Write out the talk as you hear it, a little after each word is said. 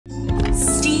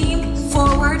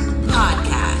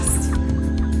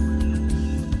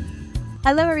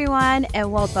Hello, everyone,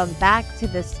 and welcome back to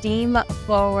the Steam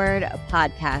Forward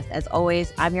podcast. As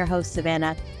always, I'm your host,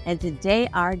 Savannah, and today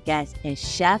our guest is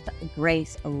Chef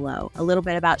Grace Lowe. A little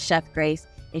bit about Chef Grace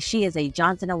is she is a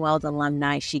Johnson & Wales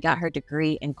alumni. She got her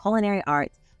degree in culinary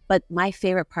arts, but my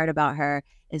favorite part about her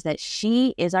is that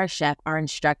she is our chef, our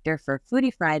instructor for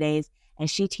Foodie Fridays,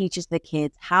 and she teaches the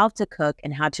kids how to cook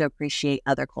and how to appreciate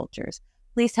other cultures.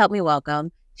 Please help me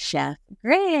welcome Chef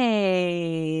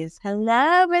Grace.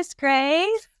 Hello, Miss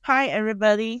Grace. Hi,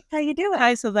 everybody. How you doing?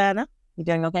 Hi, Savannah. You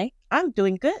doing okay? I'm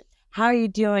doing good. How are you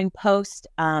doing post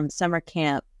summer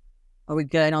camp? Are we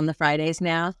good on the Fridays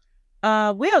now?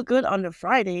 We are good on the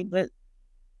Friday, but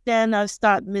then I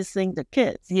start missing the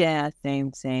kids. Yeah,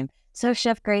 same. So,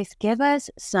 Chef Grace, give us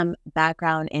some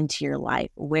background into your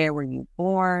life. Where were you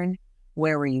born?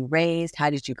 Where were you raised? How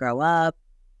did you grow up?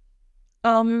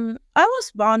 I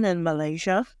was born in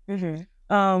Malaysia.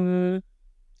 Mm-hmm.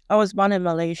 I was born in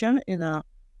Malaysia in a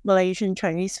Malaysian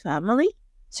Chinese family.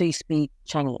 So you speak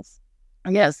Chinese?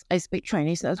 Yes, I speak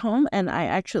Chinese at home, and I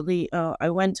actually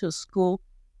I went to school.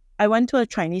 I went to a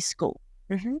Chinese school.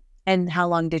 Mm-hmm. And how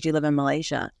long did you live in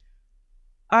Malaysia?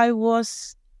 I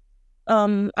was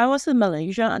in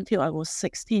Malaysia until I was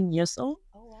 16 years old.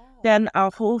 Oh, wow. Then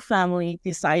our whole family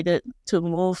decided to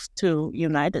move to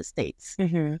United States.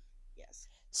 Mm-hmm. Yes.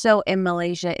 So in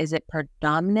Malaysia, is it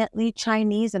predominantly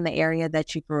Chinese in the area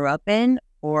that you grew up in,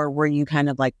 or were you kind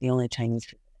of like the only Chinese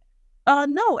people?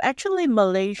 No, actually,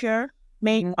 Malaysia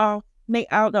made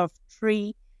out of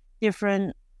three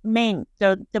different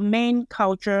the main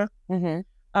culture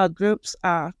groups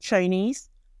are Chinese,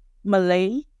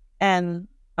 Malay, and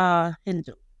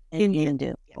Hindu. Hindu.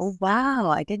 Yes. Oh, wow.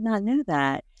 I did not know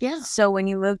that. Yeah. So when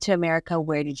you moved to America,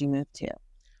 where did you move to?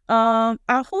 Our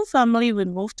whole family would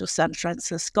move to San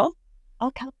Francisco.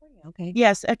 Oh, California. Okay.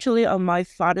 Yes, actually, on my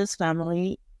father's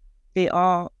family, they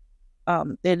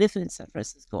live in San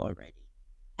Francisco already.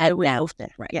 And we now, moved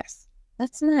there. right. Yes.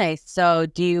 That's nice. So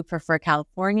do you prefer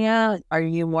California? Are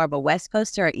you more of a West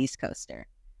Coaster or East Coaster?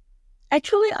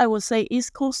 Actually, I would say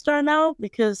East Coaster now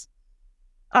because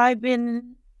I've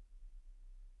been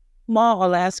more or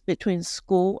less between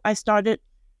school. I started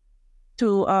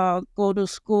to go to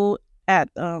school at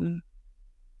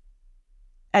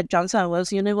Johnson &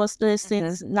 Wales University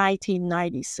since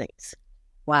 1996.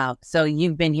 Wow. So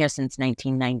you've been here since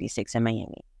 1996 in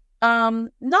Miami.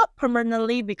 Not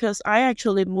permanently because I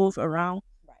actually moved around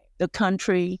the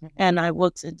country and I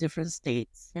worked in different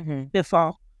states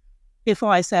before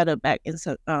I settled back in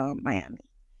Miami.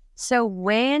 So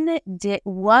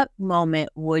what moment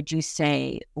would you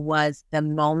say was the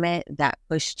moment that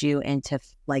pushed you into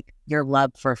like your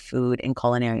love for food and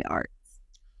culinary arts?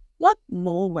 What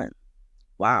moment?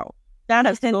 Wow. That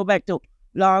has to go back to a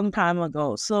long time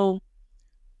ago. So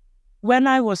when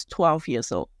I was 12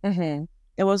 years old, there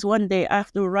was one day I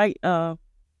have to write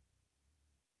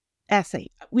essay.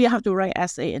 We have to write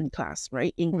essay in class,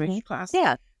 right? English class.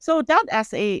 Yeah. So that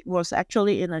essay was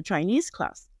actually in a Chinese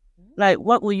class. Like,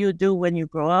 what will you do when you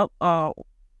grow up? Or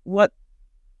what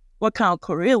kind of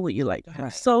career would you like to have?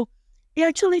 Right. So it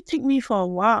actually took me for a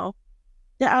while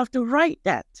that I have to write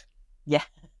that. Yeah.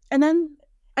 And then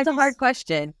it's a hard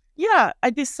question. Yeah.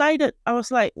 I decided, I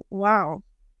was like, wow,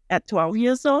 at 12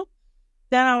 years old.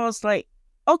 Then I was like,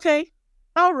 okay,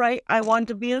 all right, I want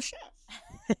to be a chef.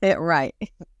 Right.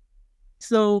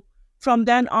 So from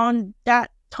then on,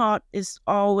 that thought is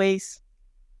always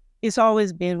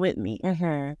been with me.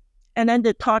 And then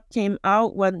the thought came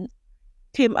up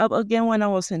again when I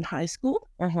was in high school.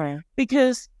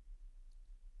 Because,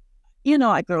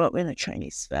 I grew up in a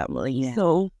Chinese family. Yeah.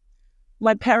 So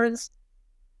my parents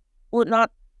would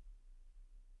not,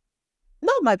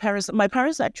 my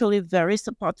parents actually very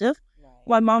supportive.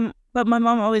 Right. My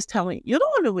mom always tell me, you don't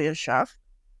want to be a chef.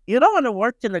 You don't want to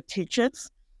work in the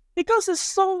kitchens because it's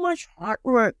so much hard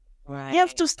work. Right. You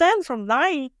have to stand from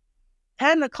 10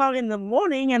 o'clock in the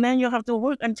morning, and then you have to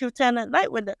work until 10 at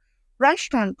night when the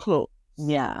restaurant closed.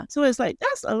 Yeah. So it's like,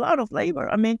 that's a lot of labor.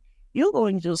 I mean, you're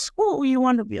going to school, you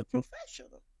want to be a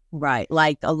professional. Right.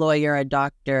 Like a lawyer, a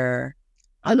doctor.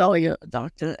 A lawyer, a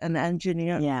doctor, an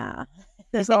engineer. Yeah.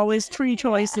 There's always three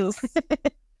choices.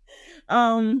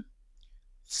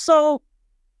 So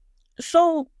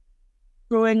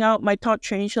growing up, my thought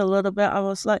changed a little bit. I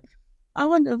was like, I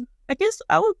guess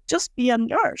I would just be a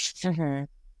nurse.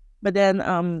 But then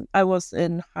I was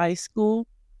in high school,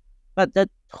 but the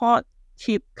thought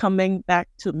keep coming back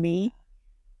to me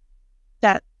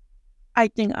that I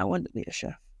think I want to be a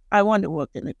chef. I want to work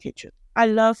in the kitchen.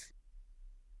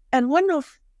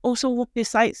 Also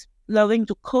besides loving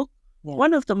to cook,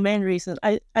 one of the main reasons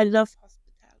I love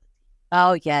hospitality.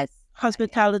 Oh, yes.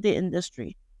 Hospitality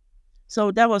industry. So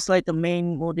that was like the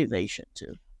main motivation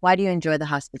too. Why do you enjoy the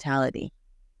hospitality?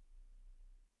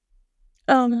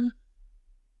 I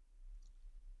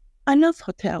love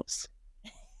hotels.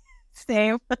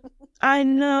 Same. I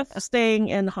love staying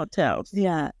in hotels.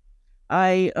 Yeah.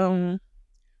 I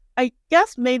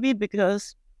guess maybe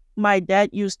because my dad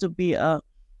used to be a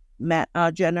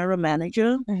general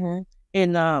manager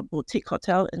in a boutique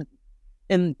hotel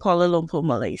in Kuala Lumpur,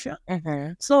 Malaysia.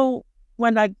 So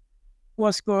when I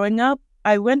was growing up,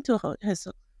 I went to his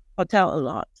hotel a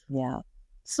lot. Yeah.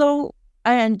 So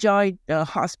I enjoyed the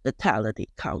hospitality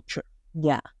culture.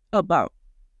 Yeah. About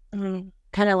kind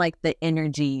of like the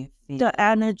energy. The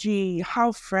energy,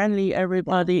 how friendly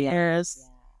everybody is,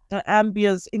 the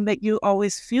ambience, it make you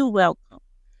always feel welcome.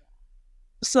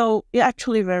 So it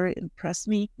actually very impressed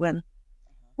me when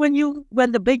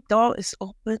the big door is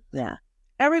open. Yeah.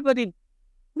 Everybody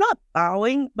not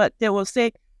bowing, but they will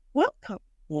say, welcome.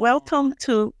 Yeah. Welcome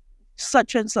to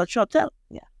such and such hotel.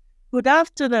 Yeah. Good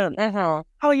afternoon. How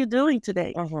are you doing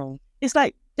today? It's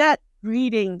like that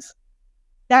greetings,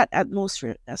 that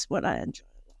atmosphere. That's what I enjoy.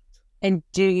 And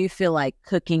do you feel like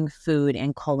cooking food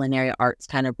and culinary arts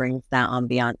kind of brings that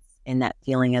ambiance and that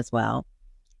feeling as well?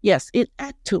 Yes, it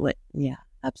adds to it. Yeah,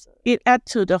 absolutely. It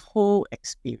adds to the whole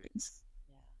experience.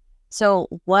 Yeah. So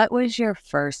what was your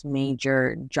first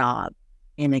major job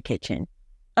in the kitchen?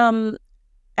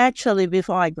 Actually,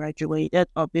 before I graduated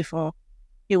or before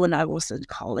even I was in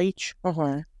college,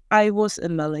 I was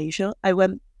in Malaysia. I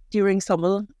went during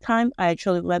summer time. I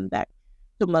actually went back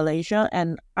to Malaysia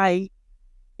and I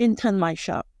interned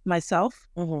myself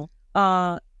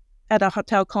at a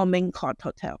hotel called Main Court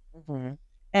Hotel.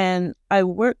 And I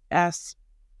worked as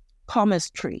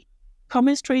commissary.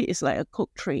 Commissary is like a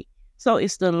cook tree. So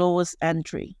it's the lowest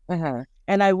entry.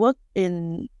 And I worked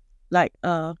in like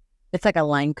it's like a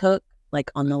line cook, like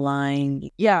on the line.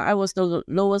 Yeah, I was the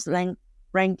lowest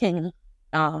ranking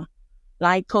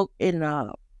line cook in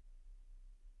I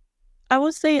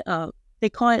would say they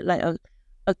call it like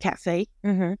a cafe.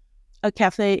 A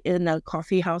cafe in a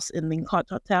coffee house in Main Court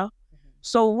Hotel.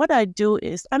 So what I do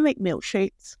is I make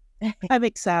milkshakes. I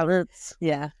make salads.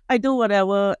 Yeah. I do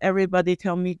whatever everybody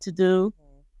tell me to do.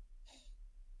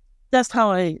 That's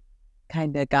how I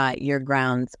kind of got your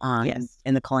grounds on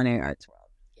in the culinary arts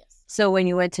world. Yes. So when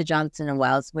you went to Johnson &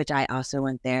 Wales, which I also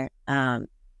went there,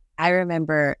 I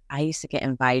remember I used to get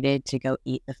invited to go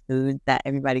eat the food that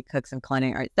everybody cooks in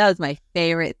culinary arts. That was my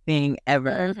favorite thing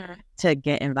ever to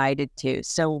get invited to.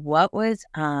 So what was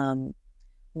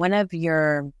one of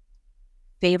your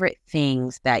favorite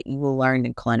things that you learned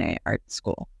in culinary arts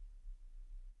school?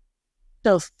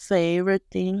 The favorite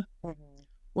thing?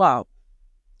 Wow.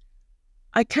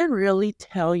 I can't really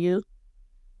tell you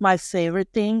my favorite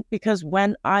thing because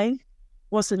when I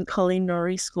was in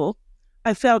culinary school,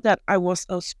 I felt that I was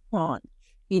a sponge.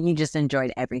 You just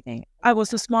enjoyed everything. I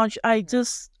was a sponge. I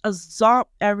just absorbed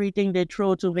everything they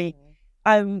throw to me.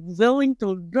 I'm willing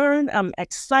to learn. I'm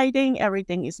exciting.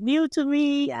 Everything is new to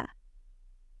me. Yeah.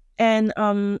 And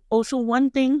also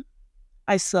one thing,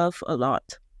 I serve a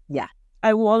lot. Yeah.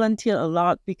 I volunteer a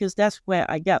lot because that's where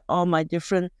I get all my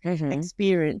different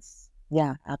experience.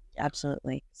 Yeah,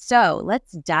 absolutely. So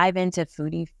let's dive into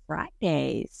Foodie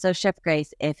Fridays. So Chef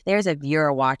Grace, if there's a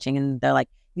viewer watching and they're like,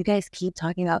 you guys keep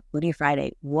talking about Foodie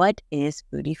Friday, what is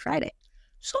Foodie Friday?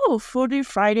 So Foodie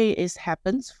Friday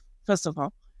happens, first of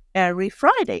all, every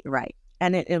Friday. Right.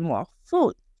 And it involves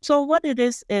food. So what it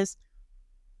is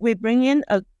we bring in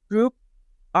a group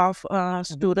of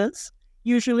students.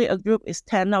 Usually a group is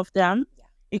 10 of them. Yeah.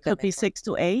 It could be 6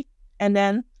 to 8. And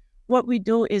then what we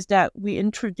do is that we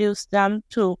introduce them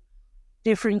to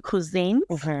different cuisines,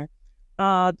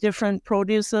 different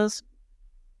producers,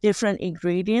 different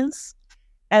ingredients,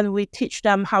 and we teach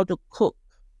them how to cook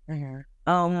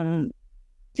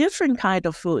different kind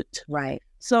of food. Right.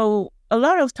 So a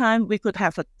lot of time we could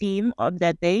have a theme on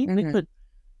that day.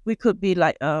 We could be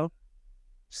like a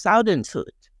Southern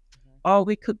food, or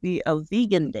we could be a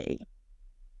vegan day.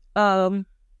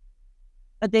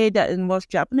 A day that involves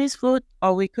Japanese food,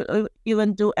 or we could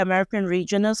even do American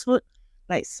regional food,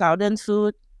 like Southern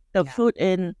food, the food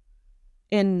in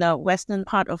the western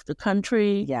part of the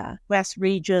country, West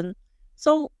region.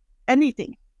 So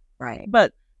anything. Right.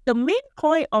 But the main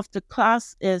point of the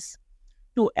class is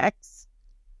to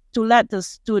let the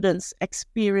students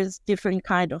experience different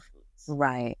kind of foods.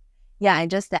 Right. Yeah, and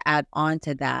just to add on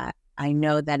to that, I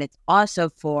know that it's also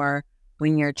for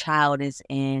when your child is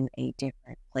in a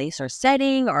different place or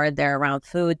setting, or they're around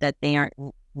food that they aren't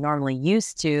normally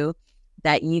used to,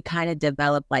 that you kind of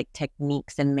develop like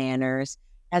techniques and manners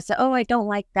as to, oh, I don't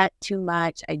like that too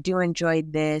much. I do enjoy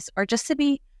this. Or just to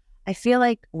be I feel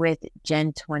like with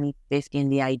Gen 2050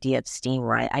 and the idea of STEAM,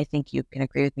 right? I think you can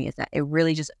agree with me, is that it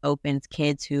really just opens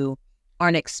kids who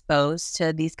aren't exposed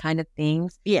to these kind of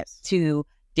things Yes. to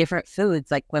different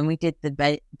foods. Like when we did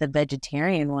the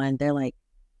vegetarian one, they're like,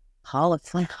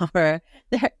 cauliflower.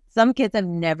 Some kids have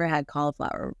never had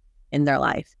cauliflower in their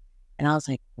life. And I was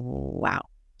like, wow,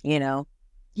 you know?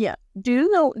 Yeah. Do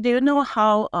you know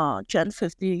how Gen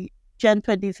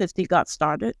 2050 got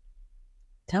started?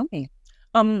 Tell me.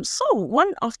 So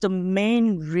one of the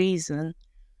main reasons,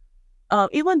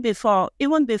 even before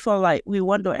like we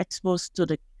want to expose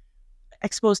the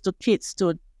kids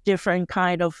to different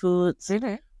kind of foods,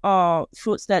 or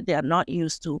foods that they are not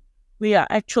used to. We are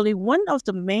actually, one of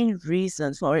the main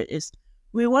reasons for it is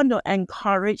we want to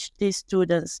encourage these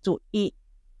students to eat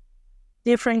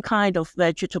different kind of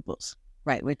vegetables.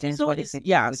 Right, which is so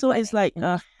it's like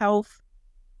a health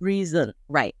reason.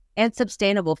 Right, and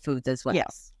sustainable foods as well.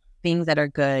 Yes. Things that are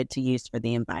good to use for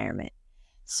the environment.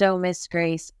 So, Miss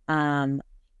Grace,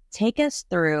 take us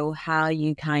through how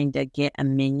you kind of get a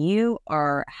menu,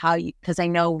 or how you, because I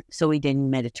know, so we did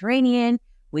Mediterranean,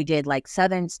 we did like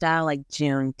Southern style, like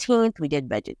Juneteenth, we did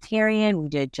vegetarian, we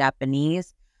did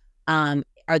Japanese.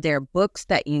 Are there books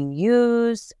that you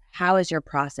use? How is your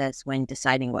process when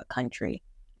deciding what country?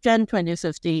 Gen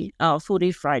 2050,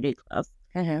 Foodie Friday Club.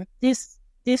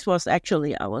 This was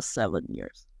actually our 7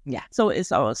 years. Yeah. So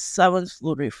it's our 7th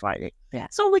Foodie Friday. Yeah.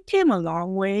 So we came a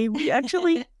long way. We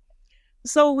actually,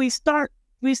 so we start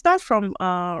from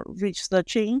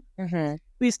researching.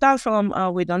 We start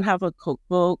from, we don't have a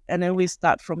cookbook, and then we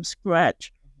start from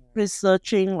scratch,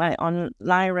 researching like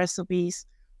online recipes,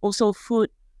 also food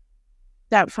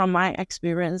that from my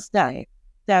experience that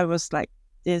was like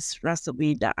this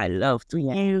recipe that I love to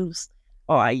use,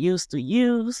 or I used to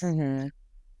use,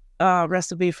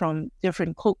 recipe from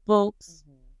different cookbooks.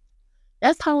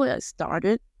 That's how it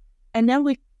started. And then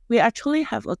we actually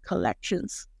have a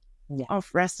collections of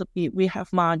recipe. We have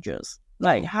modules,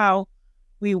 like how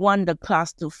we want the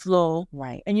class to flow.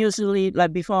 Right. And usually,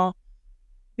 like before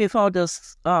the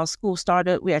school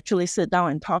started, we actually sit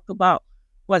down and talk about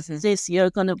what's this year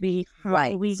going to be.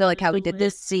 Right. So like how we did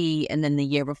this C, and then the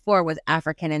year before was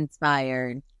African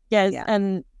inspired. Yes. Yeah.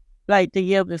 And like the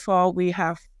year before, we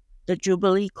have the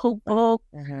Jubilee cookbook.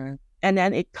 And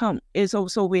then it's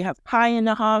also, we have Pie in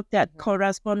the Heart that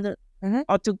corresponded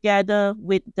all together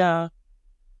with the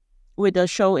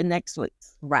show in Netflix.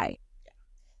 Right.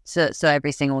 So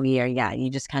every single year, you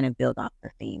just kind of build off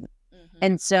the theme.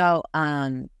 And so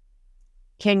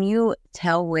can you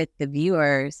tell with the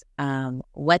viewers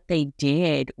what they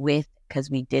did with,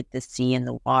 because we did the sea and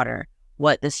the water,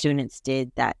 what the students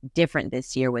did that different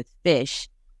this year with fish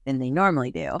than they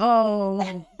normally do?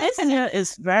 Oh, this year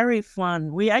is very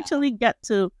fun. We actually get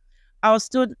to, our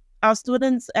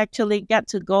students actually get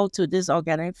to go to this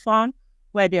organic farm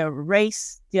where they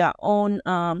raise their own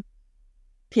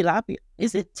tilapia.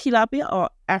 Is it tilapia or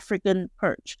African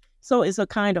perch? So it's a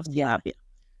kind of tilapia,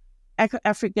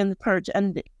 African perch.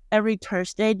 And every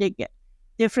Thursday they get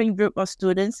different group of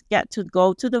students get to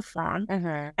go to the farm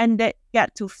and they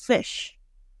get to fish.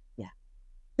 Yeah,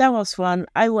 that was fun.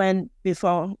 I went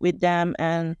before with them,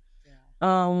 and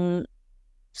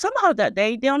somehow that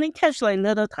day they only catch like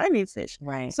little tiny fish.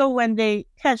 Right. So when they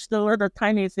catch the little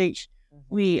tiny fish,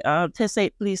 we they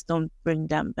say, please don't bring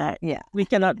them back. Yeah, we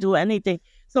cannot do anything.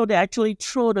 So they actually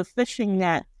throw the fishing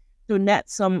net to net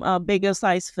some bigger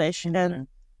size fish. And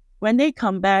when they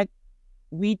come back,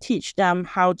 we teach them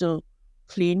how to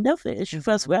clean the fish.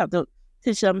 First, we have to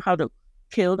teach them how to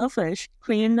kill the fish,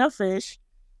 clean the fish,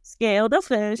 scale the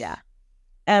fish. Yeah.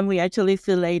 And we actually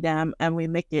fillet them, and we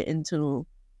make it into,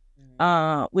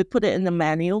 we put it in the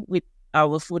menu with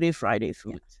our Foodie Friday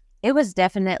food. Yeah. It was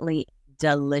definitely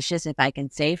delicious, if I can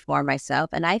say for myself.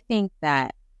 And I think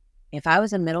that if I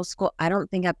was in middle school, I don't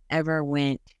think I've ever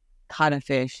caught a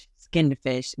fish, skinned a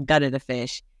fish, gutted a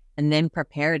fish, and then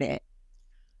prepared it.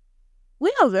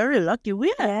 We are very lucky.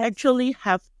 We actually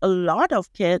have a lot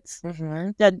of kids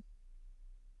that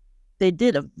they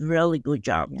did a really good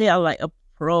job. Yeah. They are like a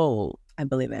pro. I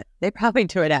believe it. They probably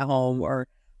do it at home or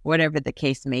whatever the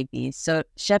case may be. So,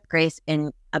 Chef Grace,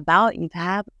 you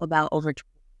have about over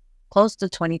close to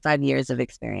 25 years of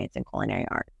experience in culinary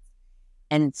arts.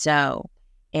 And so,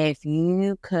 if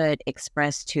you could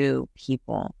express to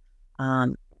people,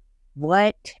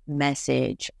 what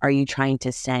message are you trying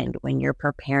to send when you're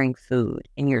preparing food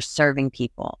and you're serving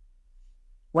people?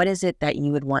 What is it that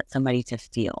you would want somebody to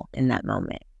feel in that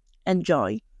moment?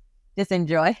 Enjoy. Just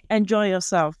enjoy? Enjoy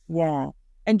yourself. Yeah.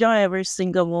 Enjoy every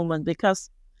single moment, because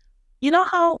you know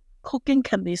how cooking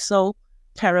can be so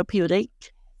therapeutic?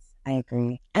 I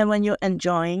agree. And when you're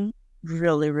enjoying,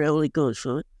 really, really good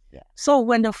food. Yeah. So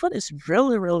when the food is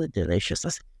really, really delicious,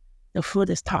 the food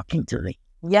is talking to me.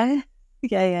 Yeah.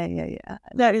 Yeah.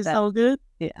 That is so good.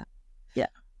 Yeah. Yeah.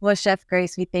 Well, Chef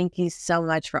Grace, we thank you so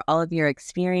much for all of your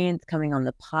experience coming on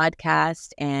the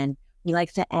podcast. And we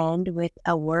like to end with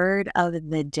a word of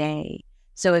the day.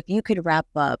 So if you could wrap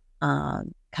up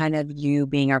kind of you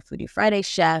being our Foodie Friday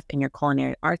chef and your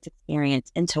culinary arts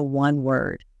experience into one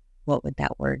word, what would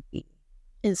that word be?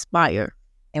 Inspire.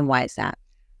 And why is that?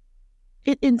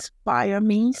 It inspires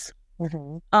me.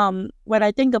 When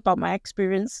I think about my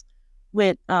experience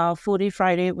with Foodie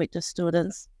Friday with the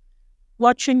students,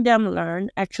 watching them learn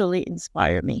actually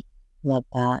inspire me. Love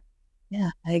that.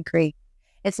 Yeah, I agree.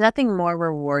 It's nothing more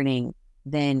rewarding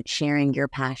than sharing your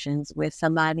passions with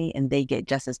somebody and they get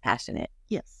just as passionate.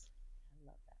 Yes.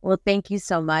 Well, thank you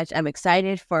so much. I'm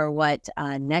excited for what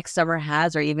next summer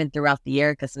has, or even throughout the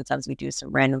year, because sometimes we do some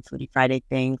random Foodie Friday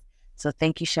things. So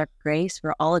thank you, Chef Grace,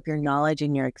 for all of your knowledge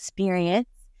and your experience.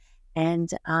 And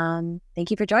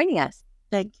thank you for joining us.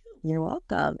 Thank you. You're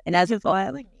welcome. And as for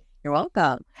having me. You're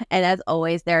welcome. And as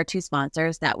always, there are two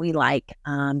sponsors that we like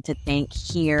to thank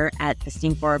here at the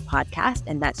Steam Forward podcast,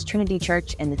 and that's Trinity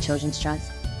Church and the Children's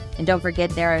Trust. And don't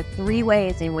forget, there are 3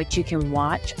 ways in which you can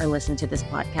watch or listen to this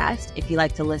podcast. If you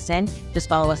like to listen, just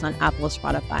follow us on Apple or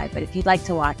Spotify. But if you'd like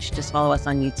to watch, just follow us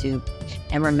on YouTube.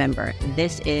 And remember,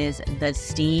 this is the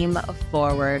Steam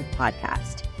Forward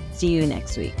podcast. See you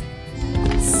next week.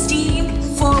 Steam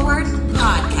Forward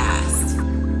Podcast.